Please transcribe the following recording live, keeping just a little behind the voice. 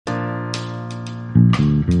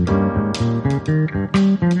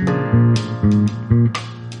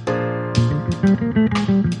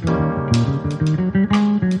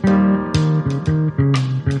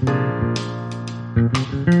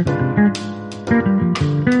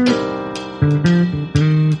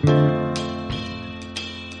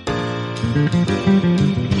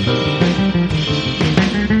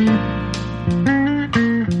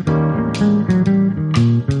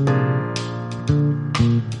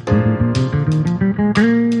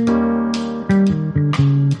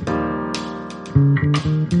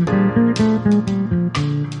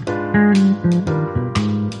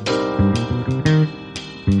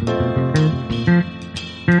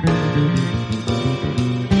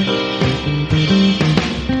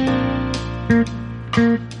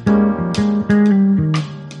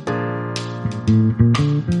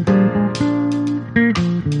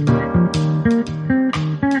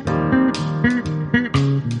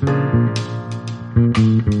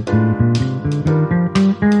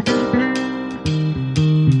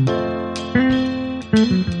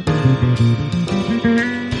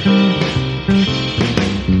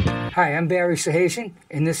Hi, I'm Barry Sahasian,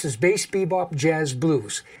 and this is Bass Bebop Jazz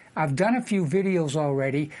Blues. I've done a few videos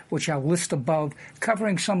already, which I'll list above,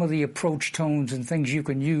 covering some of the approach tones and things you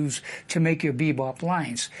can use to make your bebop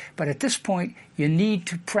lines. But at this point, you need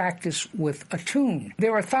to practice with a tune.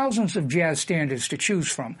 There are thousands of jazz standards to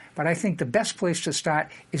choose from, but I think the best place to start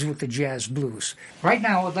is with the jazz blues. Right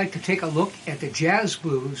now, I'd like to take a look at the jazz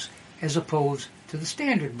blues as opposed to the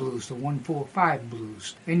standard blues, the 1-4-5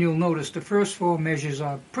 blues. And you'll notice the first four measures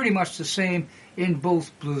are pretty much the same in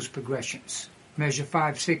both blues progressions. Measure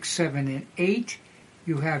 5, 6, 7, and 8,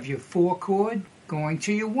 you have your 4 chord going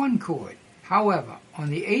to your 1 chord. However, on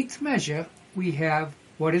the 8th measure, we have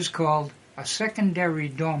what is called a secondary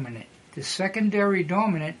dominant. The secondary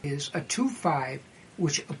dominant is a 2-5,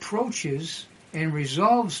 which approaches and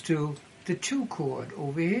resolves to the 2 chord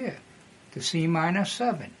over here, the C minor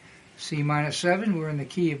 7. C minor 7, we're in the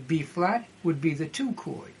key of B flat, would be the 2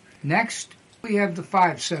 chord. Next, we have the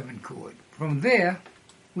 5-7 chord. From there,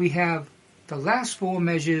 we have the last 4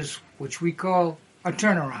 measures, which we call a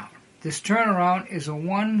turnaround. This turnaround is a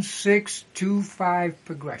 1-6-2-5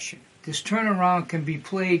 progression. This turnaround can be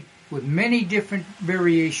played with many different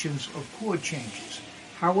variations of chord changes.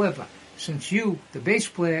 However, since you, the bass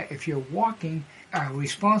player, if you're walking, are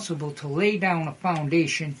responsible to lay down a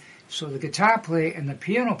foundation, so the guitar player and the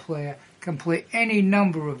piano player can play any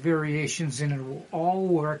number of variations and it will all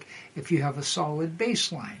work if you have a solid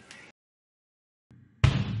bass line.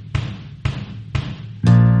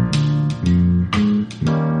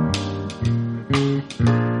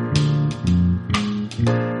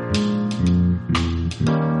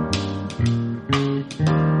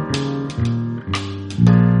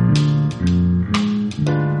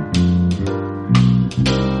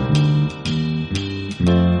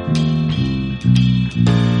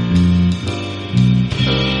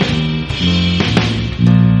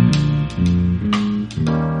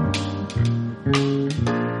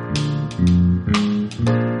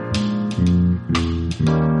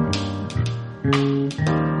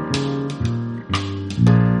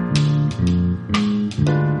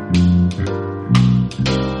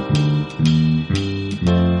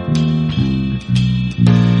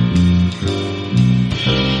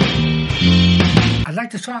 I'd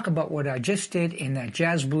like to talk about what I just did in that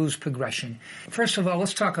jazz blues progression. First of all,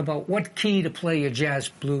 let's talk about what key to play your jazz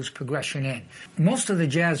blues progression in. Most of the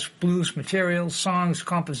jazz blues materials, songs,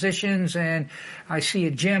 compositions, and I see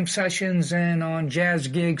at jam sessions and on jazz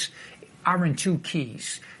gigs are in 2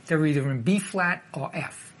 keys. They're either in B flat or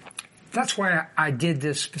F. That's why I did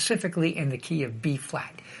this specifically in the key of B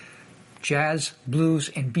flat. Jazz,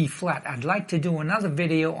 blues, and B flat. I'd like to do another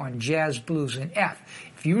video on jazz, blues, and F.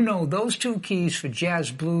 If you know those 2 keys for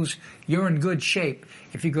jazz, blues, you're in good shape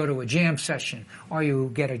if you go to a jam session or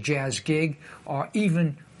you get a jazz gig, or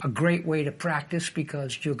even a great way to practice,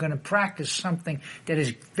 because you're going to practice something that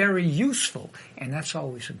is very useful, and that's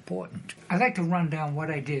always important. I'd like to run down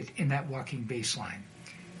what I did in that walking bass line.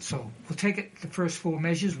 So we'll take it the first 4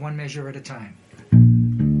 measures, 1 measure at a time.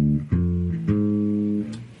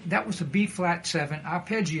 That was a B flat 7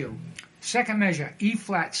 arpeggio. Second measure, E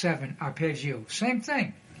flat 7 arpeggio. Same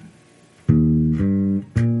thing.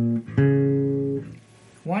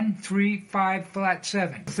 1, 3, 5 flat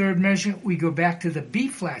 7. Third measure, we go back to the B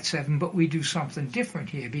flat 7, but we do something different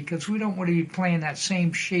here because we don't want to be playing that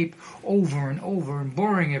same shape over and over and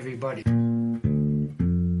boring everybody.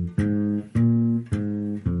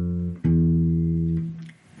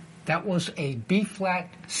 That was a B flat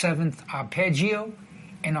 7th arpeggio.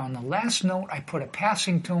 And on the last note, I put a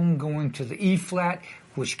passing tone going to the E flat,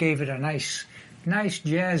 which gave it a nice Nice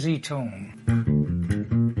jazzy tone.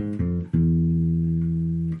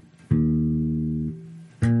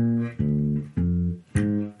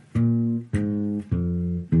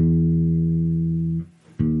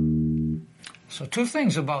 So two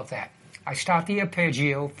things about that. I start the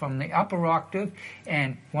arpeggio from the upper octave,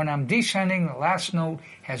 and when I'm descending, the last note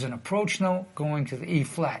has an approach note going to the E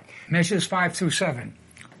flat. Measures 5 through 7.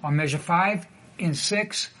 On measure 5 in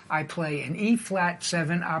 6, I play an E flat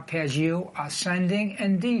 7 arpeggio, ascending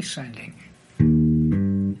and descending.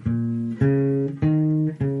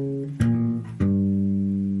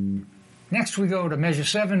 Next we go to measure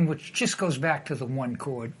 7, which just goes back to the 1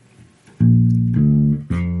 chord.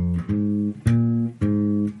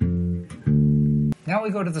 Now we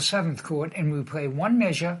go to the 7th chord and we play one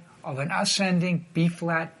measure of an ascending B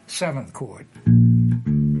flat 7th chord.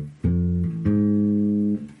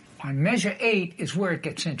 On measure 8 is where it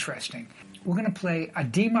gets interesting. We're going to play a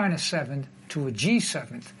D minor 7th to a G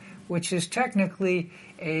 7th, which is technically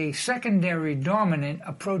a secondary dominant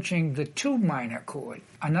approaching the 2 minor chord.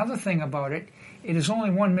 Another thing about it, it is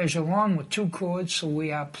only one measure long with 2 chords, so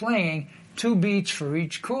we are playing 2 beats for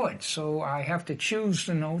each chord, so I have to choose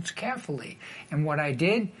the notes carefully. And what I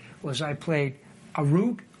did was I played a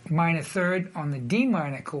root minor 3rd on the D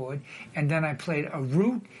minor chord, and then I played a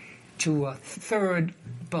root to a 3rd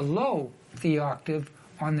below the octave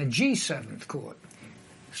on the G 7th chord.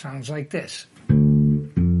 Sounds like this.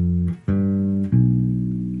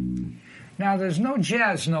 Now there's no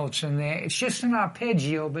jazz notes in there, it's just an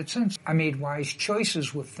arpeggio, but since I made wise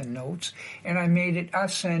choices with the notes, and I made it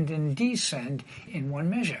ascend and descend in one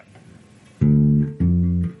measure.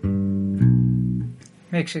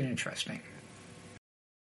 Makes it interesting.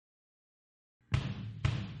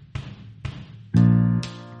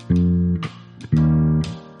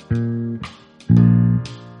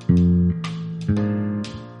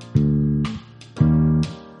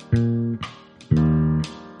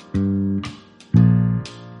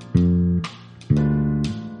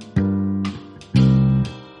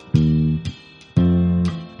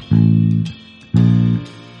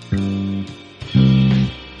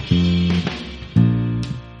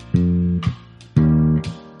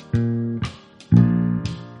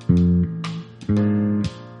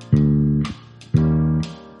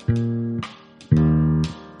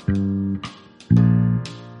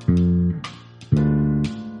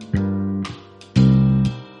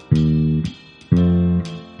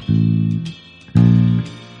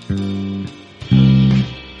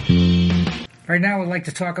 Right now I'd like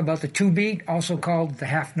to talk about the 2-beat, also called the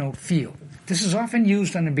half-note feel. This is often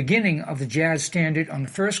used on the beginning of the jazz standard on the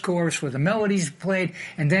first chorus where the melody is played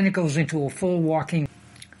and then it goes into a full walking.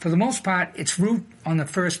 For the most part, it's root on the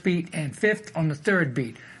first beat and fifth on the 3rd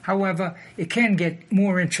beat. However, it can get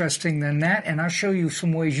more interesting than that, and I'll show you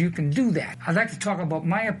some ways you can do that. I'd like to talk about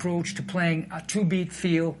my approach to playing a 2-beat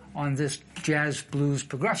feel on this jazz blues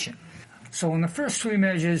progression. So in the first 3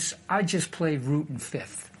 measures, I just played root and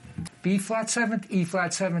fifth. B flat 7th, E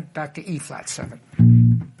flat 7th, back to E flat 7th.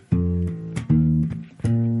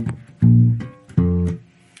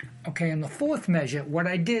 Okay, in the 4th measure, what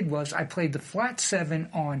I did was I played the flat 7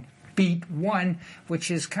 on beat 1,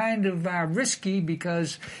 which is kind of risky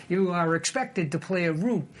because you are expected to play a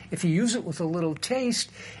root. If you use it with a little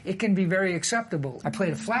taste, it can be very acceptable. I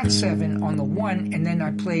played a flat 7 on the 1, and then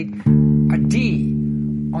I played a D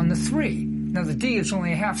on the 3. Now the D is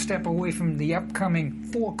only a half step away from the upcoming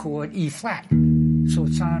 4 chord E flat, so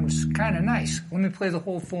it sounds kind of nice. Let me play the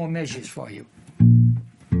whole 4 measures for you.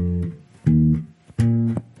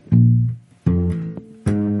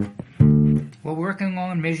 We're working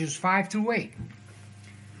on measures 5 through 8.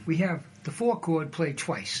 We have the 4 chord played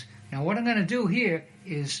twice. Now what I'm going to do here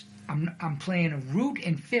is I'm playing a root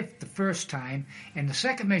in 5th the first time, and the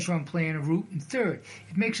second measure I'm playing a root in 3rd.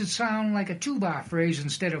 It makes it sound like a 2-bar phrase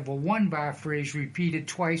instead of a 1-bar phrase repeated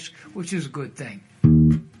twice, which is a good thing.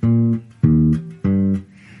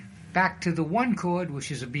 Back to the 1 chord, which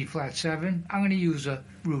is a B flat 7, I'm going to use a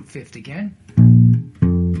root 5th again.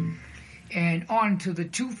 And on to the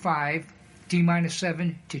 2-5, D minor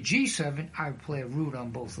 7 to G 7, I play a root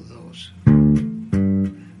on both of those.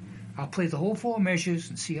 I'll play the whole 4 measures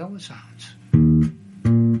and see how it sounds.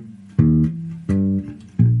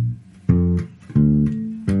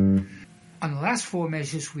 On the last 4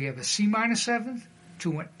 measures, we have a C minor 7th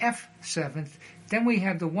to an F 7th. Then we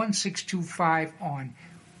have the 1, 6, 2, 5 on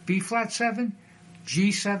B flat 7,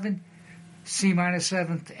 G 7, C minor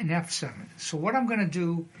 7th, and F 7th. So what I'm going to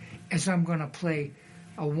do is I'm going to play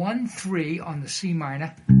a 1, 3 on the C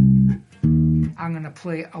minor. I'm going to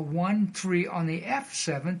play a 1-3 on the F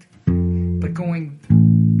 7th, but going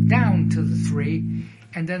down to the 3,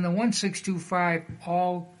 and then the 1-6-2-5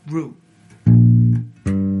 all root.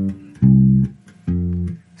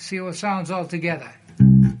 See how it sounds all together.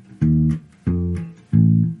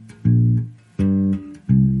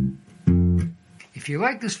 If you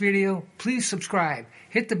like this video, please subscribe.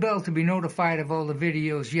 Hit the bell to be notified of all the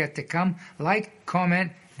videos yet to come. Like,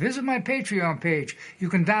 comment, visit my Patreon page. You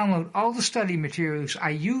can download all the study materials I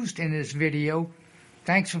used in this video.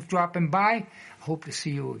 Thanks for dropping by. I hope to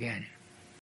see you again.